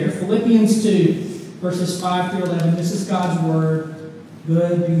Philippians 2, verses 5 through 11. This is God's word,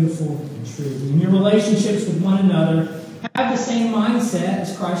 good, beautiful, and true. In your relationships with one another, have the same mindset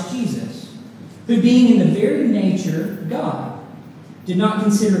as Christ Jesus, who being in the very nature God, did not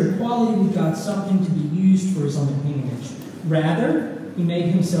consider equality with God something to be used for his own advantage. Rather, he made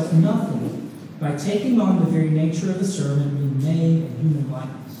himself nothing by taking on the very nature of a servant, being made in human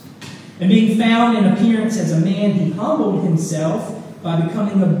likeness. And being found in appearance as a man, he humbled himself by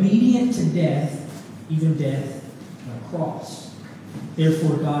becoming obedient to death, even death on a cross.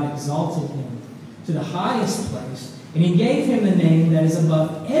 Therefore God exalted him to the highest place, and he gave him the name that is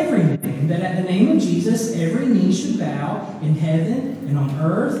above every name, that at the name of Jesus every knee should bow in heaven and on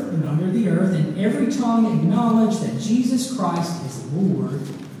earth and under the earth, and every tongue acknowledge that Jesus Christ is Lord,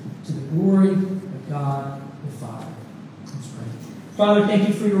 to the glory of God the Father. Let's pray. Father, thank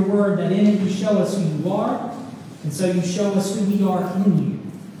you for your word, that in it you show us who you are, and so you show us who we are in you.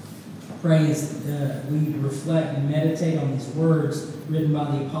 Pray as we reflect and meditate on these words written by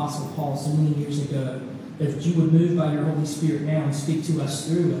the Apostle Paul so many years ago, that you would move by your Holy Spirit now and speak to us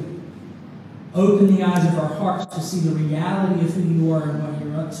through it. Open the eyes of our hearts to see the reality of who you are and what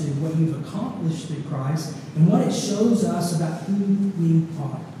you're up to, what you've accomplished through Christ, and what it shows us about who we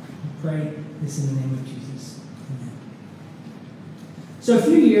are. We pray this in the name of Jesus. Amen. So a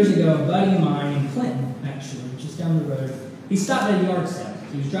few years ago, a buddy of mine in Clinton, actually, just down the road, he stopped at a yard sale.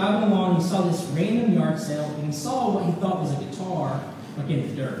 He was driving along, he saw this random yard sale, and he saw what he thought was a guitar, like in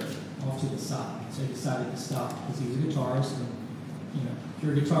the dirt, off to the side. So he decided to stop because he was a guitarist, and if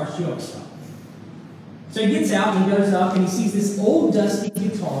you're a guitarist, you always stop. So he gets out and he goes up and he sees this old dusty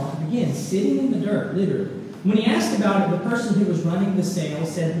guitar, again, sitting in the dirt, literally. When he asked about it, the person who was running the sale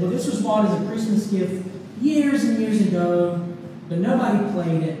said, well, this was bought as a Christmas gift years and years ago, but nobody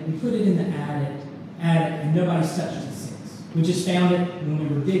played it. We put it in the attic, and nobody's touched it since. We just found it when we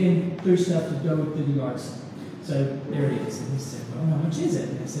were digging through stuff to go through the yard sale. So there it is. And he said, well, how much is it?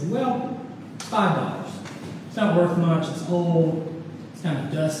 And I said, well, it's $5. It's not worth much. It's old. It's kind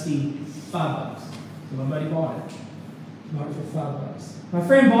of dusty. $5. So my buddy bought it. Bought it for $5. My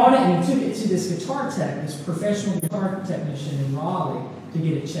friend bought it and he took it to this guitar tech, this professional guitar technician in Raleigh, to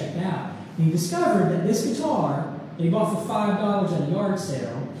get it checked out. And he discovered that this guitar that he bought for $5 at a yard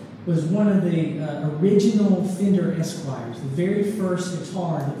sale was one of the original Fender Esquires, the very first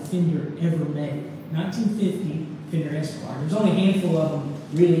guitar that Fender ever made. 1950 Fender Esquire. There's only a handful of them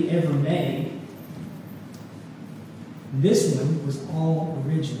really ever made. This one was all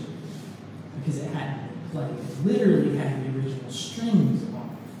original because it hadn't been played. It literally had the original strings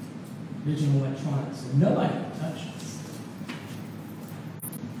on it, original electronics, so nobody could touch it.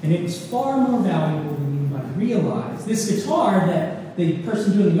 And it was far more valuable than anybody realized. This guitar that the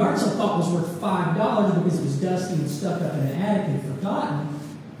person doing the yard sale thought was worth $5 because it was dusty and stuck up in the attic and forgotten,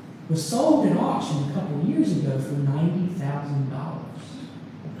 was sold at auction a couple of years ago for $90,000.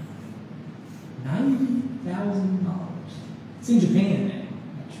 $90,000. It's in Japan now,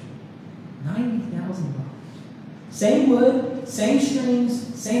 actually. $90,000. Same wood, same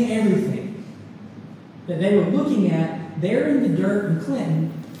strings, same everything that they were looking at there in the dirt in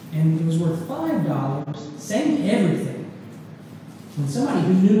Clinton, and it was worth $5. Same everything. When somebody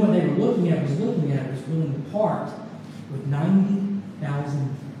who knew what they were looking at was willing to part with $90,000.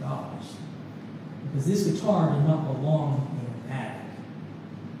 Because this guitar did not belong in an attic.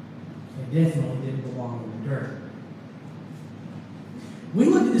 It definitely didn't belong in the dirt. We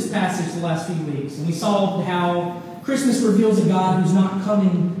looked at this passage the last few weeks, and we saw how Christmas reveals a God who's not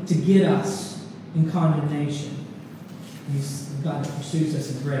coming to get us in condemnation. He's a God that pursues us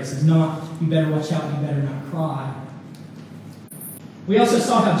in grace. He's not, you better watch out, you better not cry. We also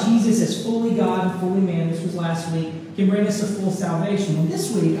saw how Jesus, as fully God and fully man, this was last week, can bring us a full salvation. And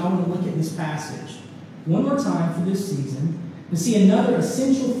this week, I want to look at this passage one more time for this season and see another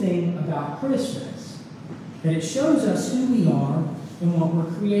essential thing about Christmas, that it shows us who we are and what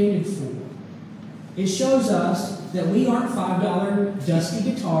we're created for. It shows us that we aren't $5 dusty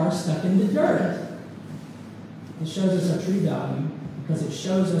guitars stuck in the dirt. It shows us our true value because it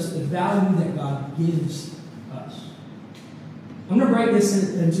shows us the value that God gives us. I'm going to break this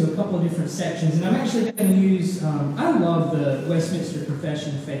into a couple of different sections, and I'm actually going to use, I love the Westminster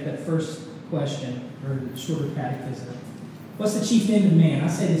Confession of Faith, that first question, or the shorter catechism. What's the chief end of man? I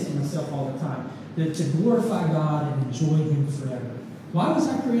say this to myself all the time, that to glorify God and enjoy Him forever. Why was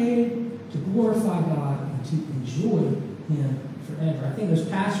I created? To glorify God and to enjoy Him forever. I think those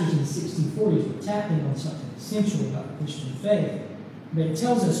pastors in the 1640s were tapping on something essential about the Christian faith, but it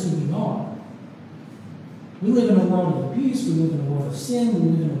tells us who we are. We live in a world of abuse, we live in a world of sin, we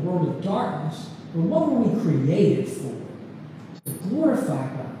live in a world of darkness, but what were we created for? To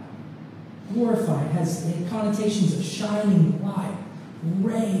glorify God Glorify has connotations of shining light,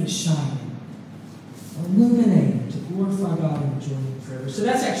 rays shining, illuminating to glorify God and enjoy Him forever. So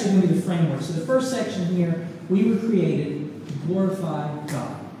that's actually going to be the framework. So the first section here, we were created to glorify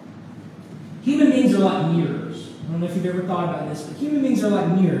God. Human beings are like mirrors. I don't know if you've ever thought about this, but human beings are like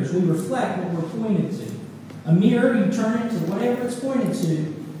mirrors. We reflect what we're pointed to. A mirror, you turn it to whatever it's pointed to,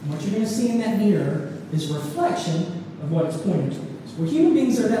 and what you're going to see in that mirror is a reflection of what it's pointed to. Well, human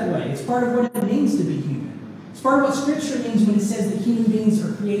beings are that way. It's part of what it means to be human. It's part of what Scripture means when it says that human beings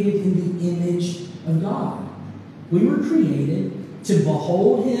are created in the image of God. We were created to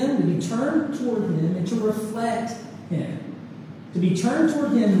behold Him, to be turned toward Him, and to reflect Him. To be turned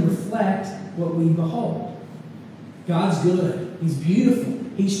toward Him and reflect what we behold. God's good. He's beautiful.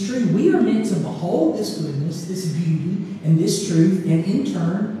 He's true. We are meant to behold this goodness, this beauty, and this truth, and in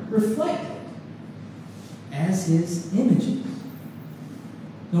turn reflect it as His images.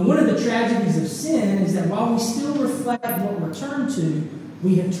 Now, one of the tragedies of sin is that while we still reflect what we're turned to,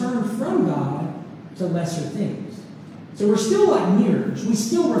 we have turned from God to lesser things. So we're still like mirrors. We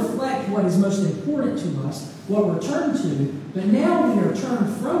still reflect what is most important to us, what we're turned to, but now we are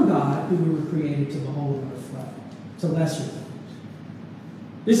turned from God, who we were created to behold and reflect, to lesser things.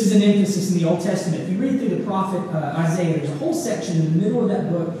 This is an emphasis in the Old Testament. If you read through the prophet Isaiah, there's a whole section in the middle of that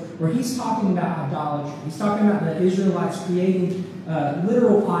book where he's talking about idolatry. He's talking about the Israelites creating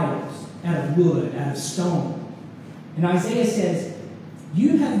literal idols out of wood, out of stone. And Isaiah says,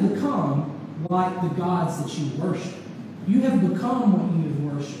 you have become like the gods that you worship. You have become what you have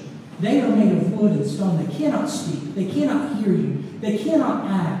worshipped. They are made of wood and stone. They cannot speak. They cannot hear you. They cannot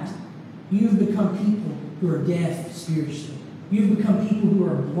act. You have become people who are deaf spiritually. You have become people who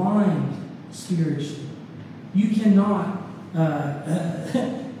are blind spiritually. You cannot,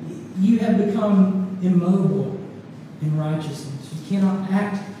 you have become immobile in righteousness. You cannot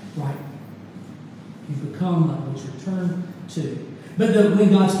act right. You become like what you're turned to. But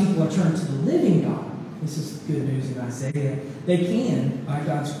when God's people are turned to the living God, this is good news in Isaiah, they can, by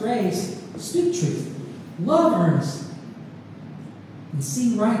God's grace, speak truthfully, love earnestly, and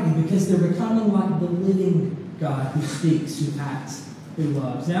see rightly because they're becoming like the living God who speaks, who acts, who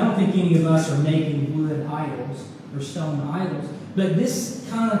loves. Now, I don't think any of us are making wood idols or stone idols, but this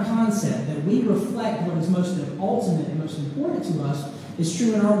kind of concept that we reflect what is most ultimate and most important to us is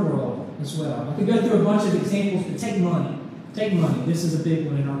true in our world as well. I could go through a bunch of examples, but take money. Take money. This is a big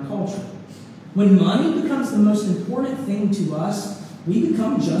one in our culture. When money becomes the most important thing to us, we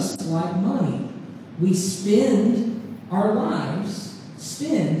become just like money. We spend our lives, have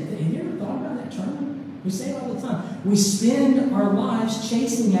you ever thought about that term? We say it all the time. We spend our lives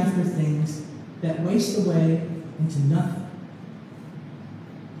chasing after things that waste away into nothing.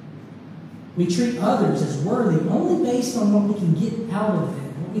 We treat others as worthy only based on what we can get out of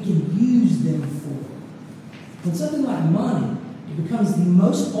them, what we can use them for. When something like money, it becomes the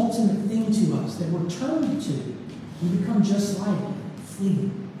most ultimate thing to us that we're turned to, we become just like it,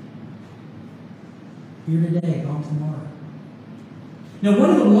 fleeting. Here today, gone tomorrow. Now, one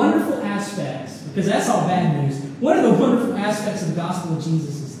of the wonderful aspects, because that's all bad news, one of the wonderful aspects of the gospel of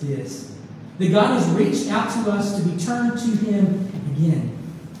Jesus is this: that God has reached out to us to be turned to Him again.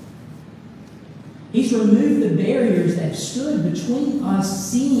 He's removed the barriers that stood between us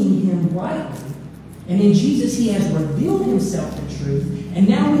seeing Him rightly. And in Jesus, He has revealed Himself in truth. And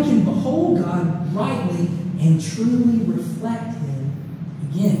now we can behold God rightly and truly reflect Him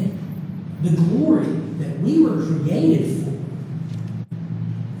again. The glory that we were created for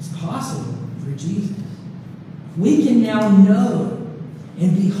is possible through Jesus. We can now know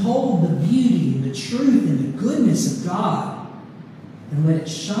and behold the beauty and the truth and the goodness of God and let it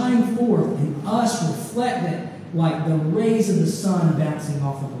shine forth and us reflect it like the rays of the sun bouncing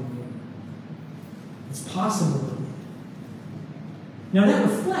off of the water. It's possible. Now that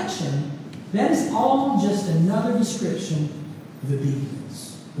reflection, that is all just another description of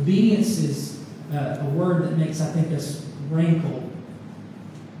obedience. Obedience is a word that makes, I think, us rankle.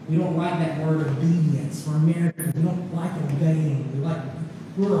 We don't like that word obedience. We're Americans. We don't like obeying.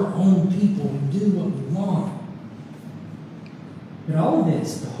 We're our own people. We do what we want. But all of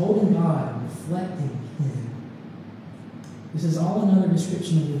this, beholding God and reflecting Him, this is all another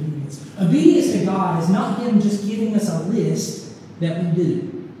description of obedience. Obedience to God is not Him just giving us a list that we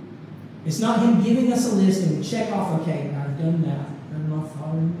do. It's not Him giving us a list and we check off, okay, I've done that. I'm not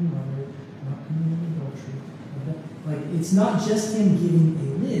following my mother. I'm not committing adultery. It's not just Him giving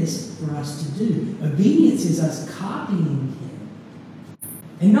a list for us to do. Obedience is us copying Him.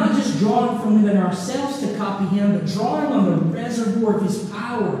 And not just drawing from within ourselves to copy Him, but drawing on the reservoir of His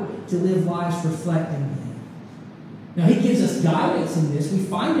power to live lives reflecting Him. Now, he gives us guidance in this. We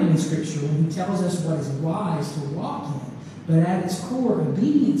find it in Scripture when he tells us what is wise to walk in. But at its core,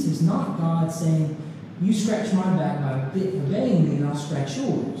 obedience is not God saying, you scratch my back by obeying me and I'll scratch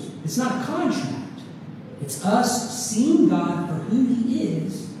yours. It's not a contract. It's us seeing God for who he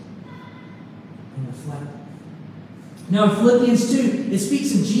is and reflecting. Now in Philippians 2, it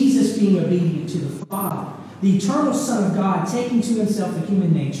speaks of Jesus being obedient to the Father. The eternal Son of God taking to himself a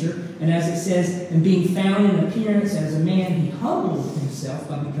human nature, and as it says, and being found in appearance as a man, he humbled himself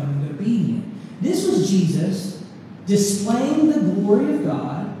by becoming obedient. This was Jesus displaying the glory of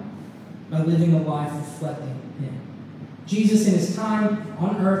God by living a life reflecting him. Jesus in his time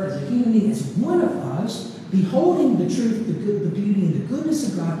on earth as a human being, as one of us, beholding the truth, the beauty, and the goodness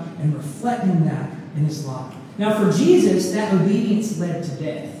of God, and reflecting that in his life. Now for Jesus, that obedience led to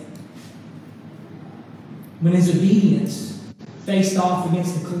death. When his obedience faced off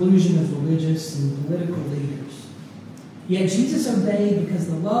against the collusion of religious and political leaders. Yet Jesus obeyed because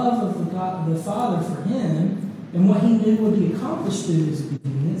the love of the Father for him and what he knew would be accomplished through his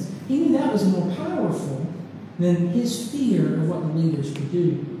obedience, he knew that was more powerful than his fear of what the leaders could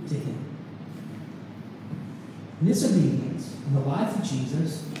do to him. And this obedience in the life of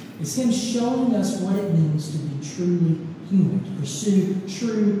Jesus is him showing us what it means to be truly human, to pursue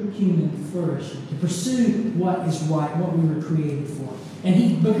true human flourishing, to pursue what is right, what we were created for. And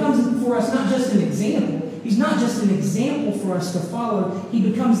he becomes for us not just an example. He's not just an example for us to follow. He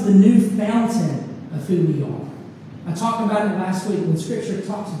becomes the new fountain of who we are. I talked about it last week when Scripture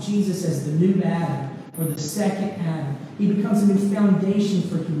talks of Jesus as the new Adam or the second Adam. He becomes a new foundation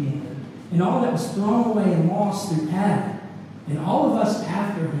for humanity. And all that was thrown away and lost through Adam, and all of us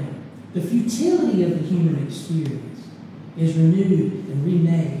after him, the futility of the human experience is renewed and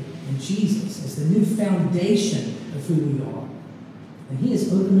remade in Jesus as the new foundation of who we are. And he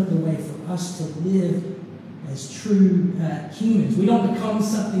has opened up the way for us to live as true humans. We don't become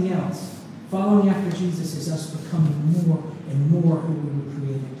something else. Following after Jesus is us becoming more and more who we were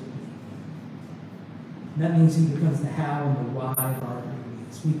created to be. And that means he becomes the how and the why of our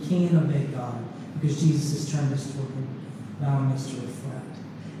obedience. We can obey God because Jesus has turned us toward him, allowing us to reflect.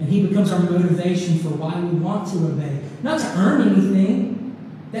 And he becomes our motivation for why we want to obey. Not to earn anything.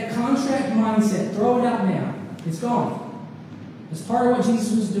 That contract mindset, throw it out now. It's gone. It's part of what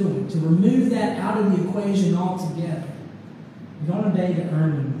Jesus was doing, to remove that out of the equation altogether. We don't obey to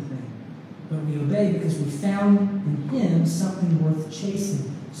earn anything, but we obey because we found in him something worth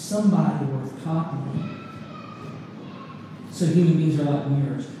chasing, somebody worth copying. So human beings are like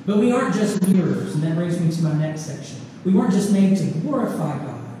mirrors. But we aren't just mirrors, and that brings me to my next section. We weren't just made to glorify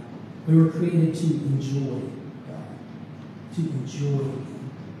God. We were created to enjoy God, to enjoy him.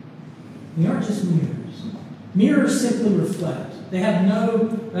 We aren't just mirrors. Mirrors simply reflect. They have no,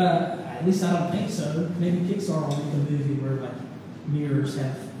 at least I don't think so. Maybe Pixar will make a movie where like mirrors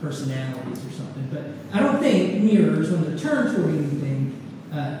have personalities or something. But I don't think mirrors, when they're turned toward anything,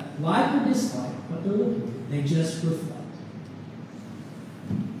 like or dislike what they're looking at. They just reflect.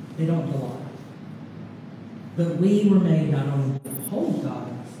 They don't delight. But we were made not only to behold God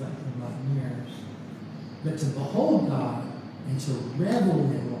and reflect him like mirrors, but to behold God and to revel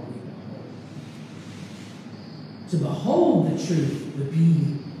in what we behold. To behold the truth, the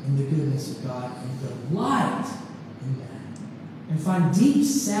beauty, and the goodness of God, and delight in that. And find deep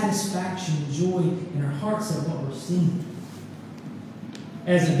satisfaction and joy in our hearts at what we're seeing.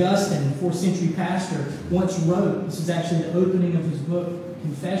 As Augustine, the 4th century pastor, once wrote, this is actually the opening of his book,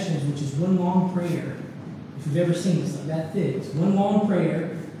 Confessions, which is one long prayer. If you've ever seen it, it's like that thick. It's one long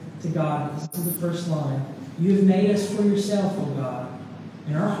prayer to God. This is the first line. You have made us for yourself, O God,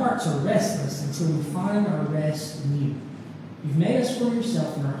 and our hearts are restless until we find our rest in you. You've made us for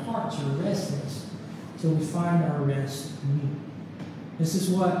yourself, and our hearts are restless until we find our rest in you. This is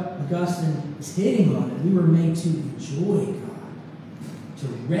what Augustine is hitting on. That we were made to enjoy God, to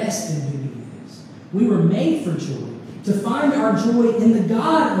rest in who he is. We were made for joy, to find our joy in the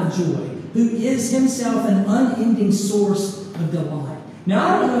God of joy, who is himself an unending source of delight. Now,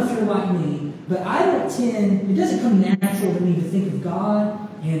 I don't know if you're like me, but it doesn't come natural to me to think of God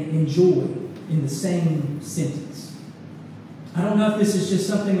and joy in the same sentence. I don't know if this is just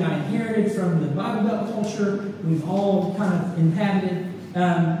something I inherited from the Bible Belt culture we've all kind of inhabited.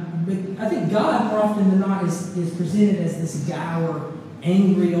 But I think God, more often than not, is presented as this dour,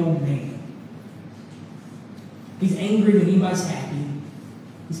 angry old man. He's angry when anybody's happy.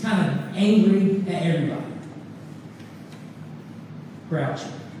 He's kind of angry at everybody. Grouchy.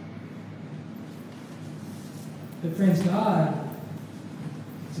 But friends, God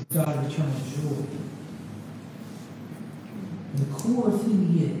is a God of eternal joy. And the core of who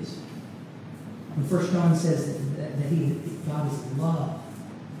he is, And 1 John says that God is love.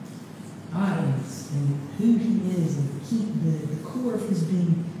 God is, and who He is, and the core of His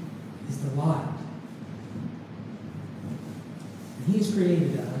being is the light. And He has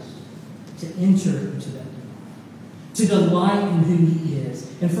created us to enter into that delight, to delight in who He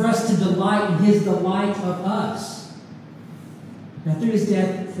is, and for us to delight in His delight of us. Now, through His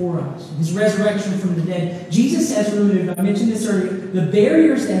death for us, His resurrection from the dead, Jesus has removed, I mentioned this earlier, the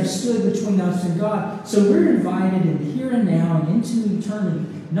barriers that have stood between us and God. So we're invited in the here and now and into eternity,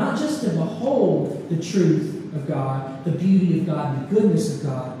 not just to behold the truth of God, the beauty of God, and the goodness of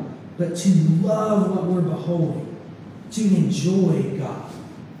God, but to love what we're beholding, to enjoy God.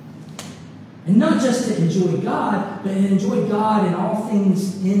 And not just to enjoy God, but to enjoy God and all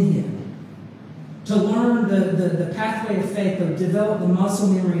things in Him. To learn the pathway of faith, to develop the muscle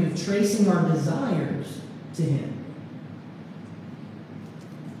memory of tracing our desires to Him.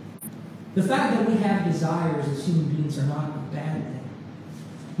 The fact that we have desires as human beings are not a bad thing.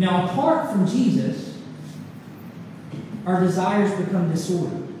 Now, apart from Jesus, our desires become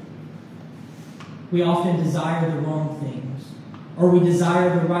disordered. We often desire the wrong things, or we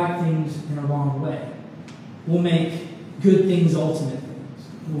desire the right things in a wrong way. We'll make good things ultimate things.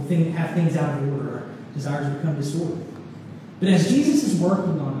 We'll have things out of order. Our desires become disordered. But as Jesus is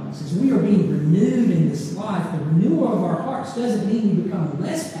working on us, as we are being renewed in this life, the renewal of our hearts doesn't mean we become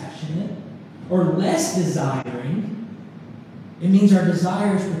less passionate or less desiring. It means our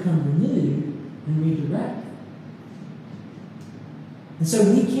desires become renewed and redirected. And so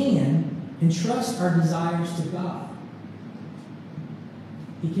we can entrust our desires to God.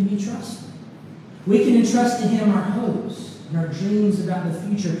 He can be trusted. We can entrust to Him our hopes and our dreams about the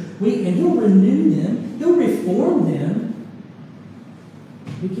future. And He'll renew them. He'll reform them.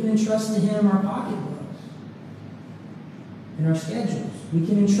 We can entrust to Him our pocketbooks and our schedules. We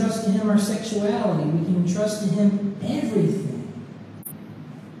can entrust to Him our sexuality. We can entrust to Him everything.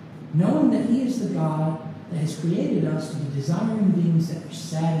 Knowing that He is the God that has created us to be desiring beings that are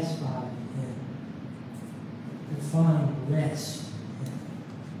satisfied in Him, that find rest in Him.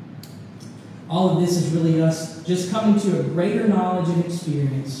 All of this is really us just coming to a greater knowledge and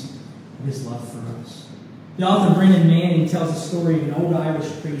experience of His love for us. The author Brennan Manning tells a story of an old Irish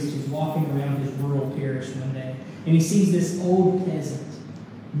priest who's walking around his rural parish one day, and he sees this old peasant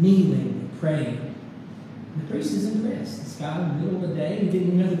kneeling and praying. And the priest is impressed. This guy in the middle of the day, he didn't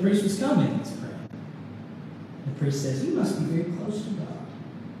even know the priest was coming. He's praying. The priest says, "You must be very close to God."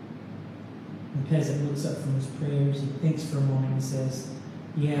 And the peasant looks up from his prayers and thinks for a moment and says,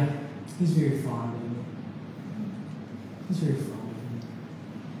 "Yeah, He's very fond of me. He's very fond of me."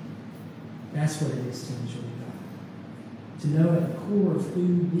 That's what it is to enjoy God. To know at the core of who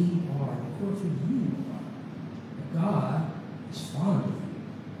we are, the core of who you are, that God is fond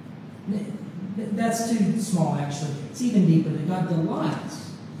of you. That's too small, actually. It's even deeper, that God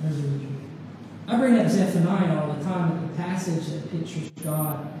delights as a rejoice. I bring up Zephaniah all the time, at the passage that pictures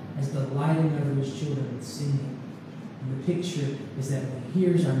God as delighting over His children with singing. And the picture is that when He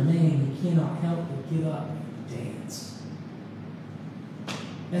hears our name, He cannot help but get up and dance.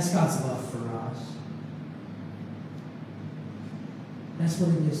 That's God's love for us. That's what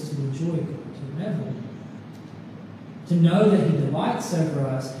it is to enjoy God, to revel in God. To know that He delights over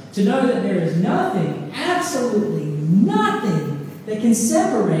us. To know that there is nothing, absolutely nothing, that can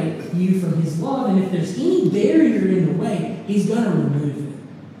separate you from His love. And if there's any barrier in the way, He's going to remove it.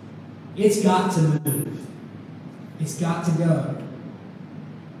 It's got to move. It's got to go.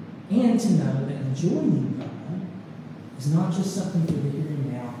 And to know that enjoying God is not just something for the here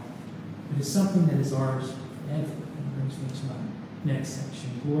and now, but it's something that is ours forever. That brings me to my next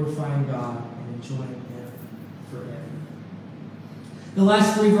section, glorifying God and enjoying Him forever. The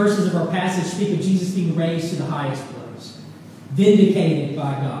last 3 verses of our passage speak of Jesus being raised to the highest place, vindicated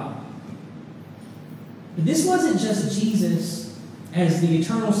by God. But this wasn't just Jesus as the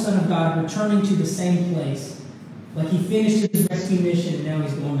eternal Son of God returning to the same place, like He finished His rescue mission and now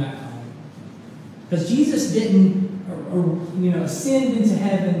He's going back home. Because Jesus didn't ascend into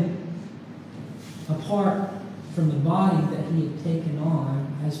heaven apart from the body that He had taken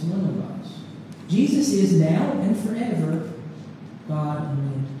on as one of us. Jesus is now and forever God and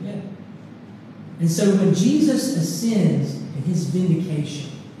man together. And so when Jesus ascends in His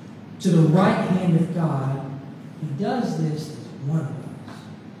vindication to the right hand of God, He does this as one of us.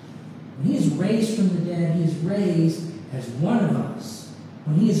 When He is raised from the dead, He is raised as one of us.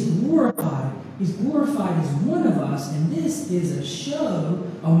 When He is glorified, He's glorified as one of us. And this is a show,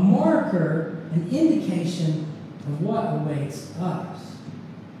 a marker, an indication of what awaits us.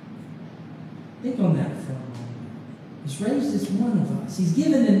 Think on that for a moment. He's raised as one of us. He's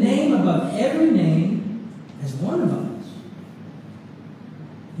given the name above every name as one of us.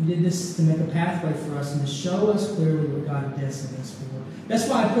 He did this to make a pathway for us and to show us clearly what God had destined us for. That's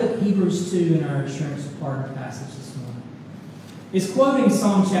why I put Hebrews 2 in our assurance of pardon passage this morning. It's quoting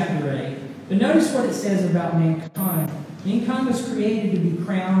Psalm chapter 8. But notice what it says about mankind. Mankind was created to be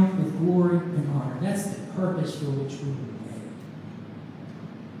crowned with glory and honor. That's the purpose for which we were made.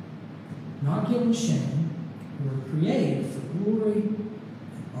 Not given shame, we were created for glory and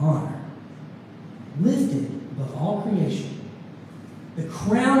honor. Lifted above all creation. The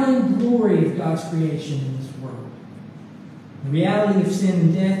crowning glory of God's creation in this world. The reality of sin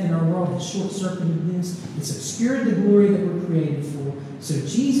and death in our world has short-circuited this. It's obscured the glory that we're created for. So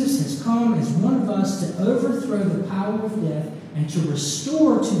Jesus has come as one of us to overthrow the power of death and to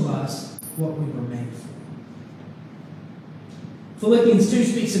restore to us what we were made for. Philippians 2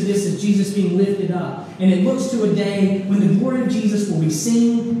 speaks of this as Jesus being lifted up. And it looks to a day when the glory of Jesus will be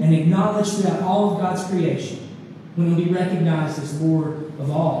seen and acknowledged throughout all of God's creation. When he'll be recognized as Lord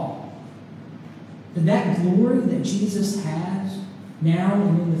of all. But that glory that Jesus has now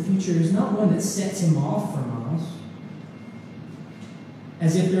and in the future is not one that sets him off from us.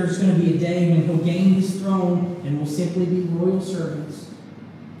 As if there's going to be a day when he'll gain his throne and we'll simply be royal servants.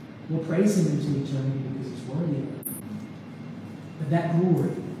 We'll praise him into eternity because he's worthy of it. But that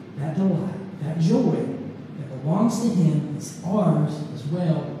glory, that delight, that joy that belongs to him is ours as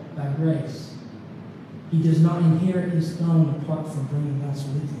well by grace. He does not inherit his throne apart from bringing us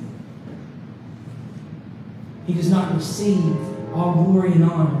with him. He does not receive all glory and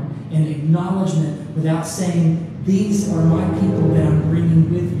honor and acknowledgement without saying, these are my people that I'm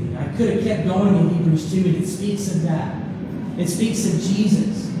bringing with me. I could have kept going in Hebrews 2, and it speaks of that. It speaks of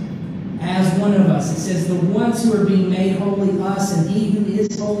Jesus as one of us. It says, the ones who are being made holy, us, and he who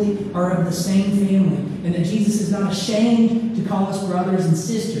is holy are of the same family. And that Jesus is not ashamed to call us brothers and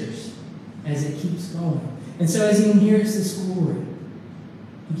sisters. As it keeps going. And so as he inherits this glory,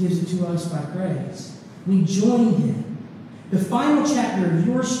 he gives it to us by grace. We join him. The final chapter of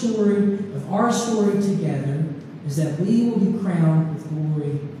your story, of our story together, is that we will be crowned with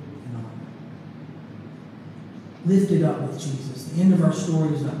glory and honor. Lifted up with Jesus. The end of our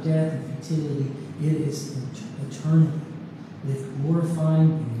story is not death and futility. It is eternity. With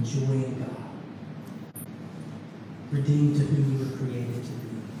glorifying and enjoying God. Redeemed to who we were created to be.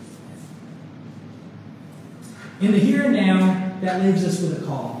 In the here and now, that leaves us with a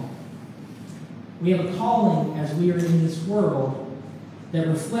call. We have a calling as we are in this world that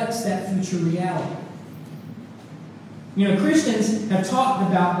reflects that future reality. You know, Christians have talked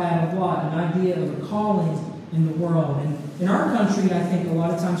about that a lot, an idea of a calling in the world. And in our country, I think a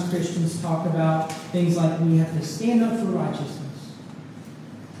lot of times Christians talk about things like we have to stand up for righteousness.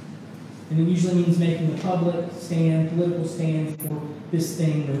 And it usually means making a public stand, political stand for this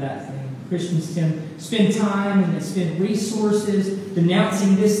thing or that thing. Christians can spend time and they spend resources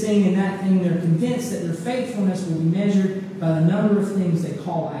denouncing this thing and that thing. They're convinced that their faithfulness will be measured by the number of things they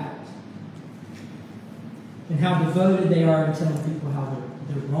call out. And how devoted they are in telling people how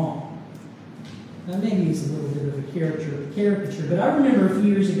they're wrong. Now maybe it's a little bit of a caricature, but I remember a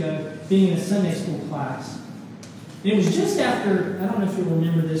few years ago being in a Sunday school class. And it was just after, I don't know if you'll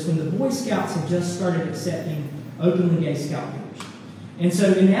remember this, when the Boy Scouts had just started accepting openly gay Scout leaders. And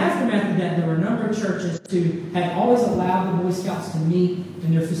so in the aftermath of that, there were a number of churches who had always allowed the Boy Scouts to meet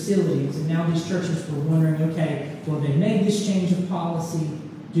in their facilities. And now these churches were wondering, okay, well, they made this change of policy.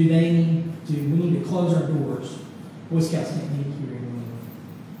 We need to close our doors. Boy Scouts can't meet here anymore.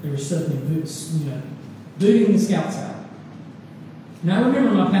 They were suddenly booting the Scouts out. And I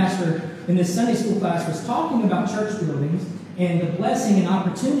remember my pastor in this Sunday school class was talking about church buildings and the blessing and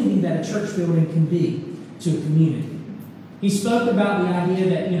opportunity that a church building can be to a community. He spoke about the idea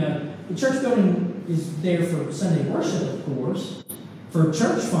that, the church building is there for Sunday worship, of course, for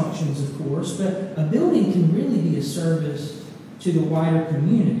church functions, of course, but a building can really be a service to the wider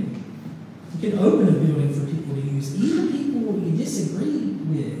community. You can open a building for people to use, even people you disagree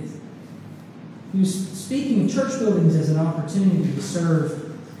with. He was speaking of church buildings as an opportunity to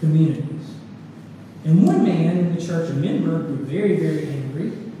serve communities. And one man in the church, a member, grew very, very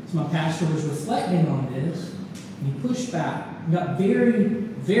angry. So my pastor was reflecting on this. And he pushed back and got very,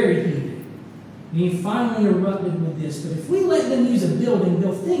 very heated. And he finally erupted with this. But if we let them use a building,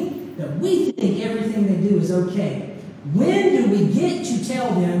 they'll think that we think everything they do is okay. When do we get to tell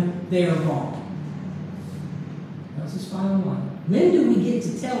them they are wrong? That was his final line. When do we get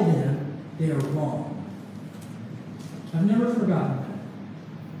to tell them they are wrong? I've never forgotten that.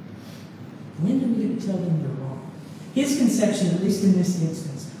 When do we get to tell them they're wrong? His conception, at least in this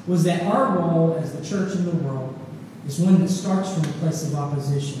instance, was that our role as the church in the world is one that starts from a place of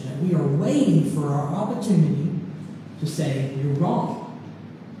opposition, that we are waiting for our opportunity to say, you're wrong.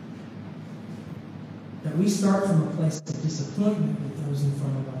 That we start from a place of disappointment with those in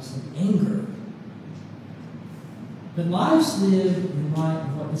front of us, and anger. But lives lived in light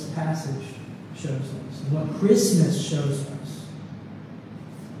of what this passage shows us, and what Christmas shows us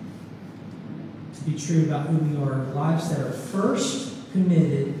to be true about who we are, lives that are first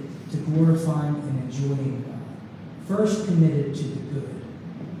committed to glorifying and enjoying God. First committed to the good.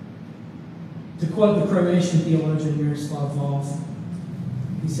 To quote the Croatian theologian Miroslav Volf,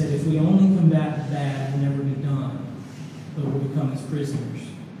 he said, if we only combat the bad, we'll never be done, but we'll become its prisoners.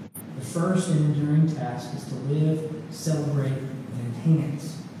 The first and enduring task is to live, celebrate, and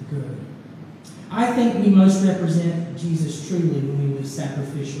enhance the good. I think we most represent Jesus truly when we live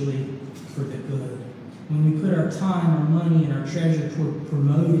sacrificially for the good. When we put our time, our money, and our treasure toward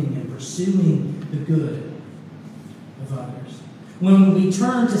promoting and pursuing the good of others. When we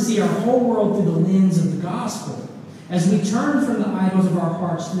turn to see our whole world through the lens of the gospel, as we turn from the idols of our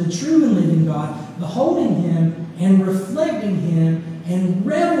hearts to the true and living God, beholding Him and reflecting Him and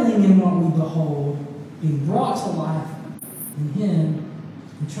reveling in what we behold, being brought to life in Him,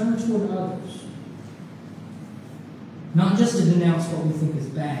 and turn toward others. Not just to denounce what we think is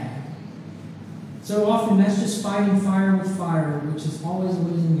bad. So often that's just fighting fire with fire, which is always a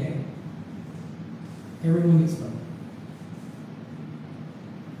losing game. Everyone gets burned.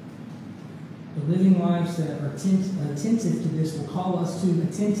 But living lives that are attentive to this will call us to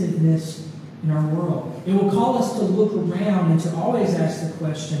attentiveness in our world. It will call us to look around and to always ask the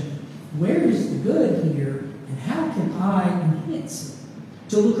question, where is the good here, and how can I enhance it?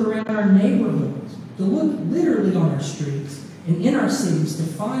 To look around our neighborhoods, to look literally on our streets and in our cities to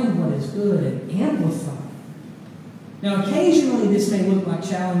find what is good and amplify. Now, occasionally this may look like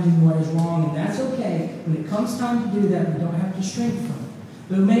challenging what is wrong, and that's okay. When it comes time to do that, we don't have to shrink from it.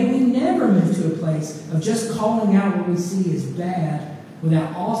 But may we never move to a place of just calling out what we see as bad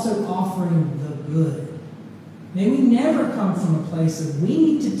without also offering the good. May we never come from a place of we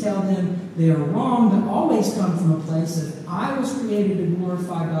need to tell them they are wrong, but always come from a place of I was created to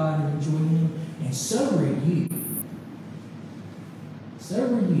glorify God and enjoy Him, and so were you. So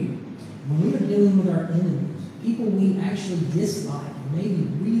were you. When we are dealing with our enemies, people we actually dislike and maybe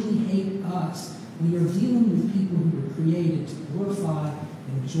really hate us, we are dealing with people who were created to glorify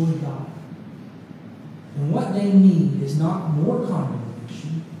and enjoy God. And what they need is not more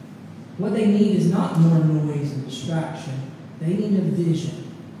condemnation. What they need is not more noise and distraction. They need a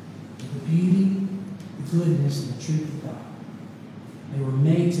vision of the beauty, the goodness, and the truth of God. They were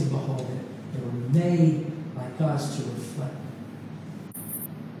made to behold it. They were made like us to reflect it.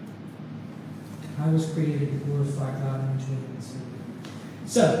 I was created to glorify God and enjoy it.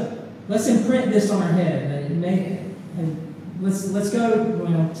 So, let's imprint this on our head. Let's go,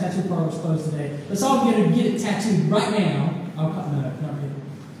 well, tattoo parlor's closed today. Let's all get it tattooed right now. No, not really.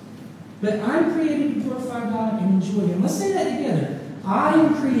 But I'm created to glorify God and enjoy Him. Let's say that together. I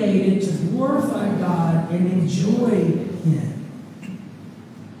am created to glorify God and enjoy Him.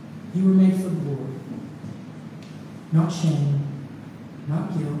 You were made for glory. Not shame, not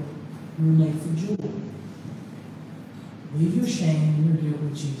guilt. You were made for joy. Leave your shame and your guilt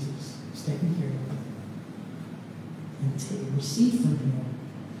with Jesus. He's taking care of it. And receive from Him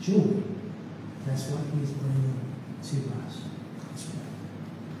joy. That's what He's bringing to us. Let's pray.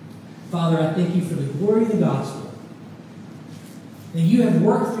 Father, I thank You for the glory of the gospel. That You have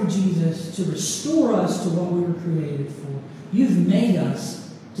worked through Jesus to restore us to what we were created for. You've made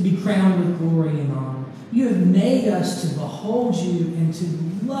us to be crowned with glory and honor. You have made us to behold You and to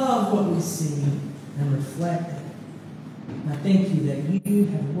love what we see and reflect it. And I thank You that You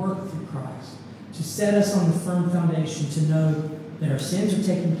have worked through Christ to set us on the firm foundation to know that our sins are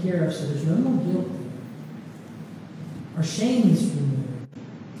taken care of, so there's no more guilt there. Our shame is removed.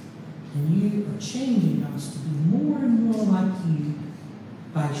 And You are changing us to be more and more like You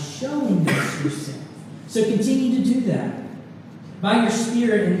by showing us Yourself. So continue to do that. By Your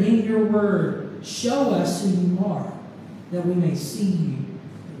Spirit and in Your Word, show us who You are, that we may see You,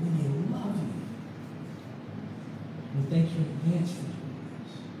 that we may love You. And thank You in advance for doing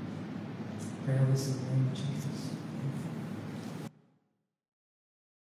this. Pray all this in the name of Jesus.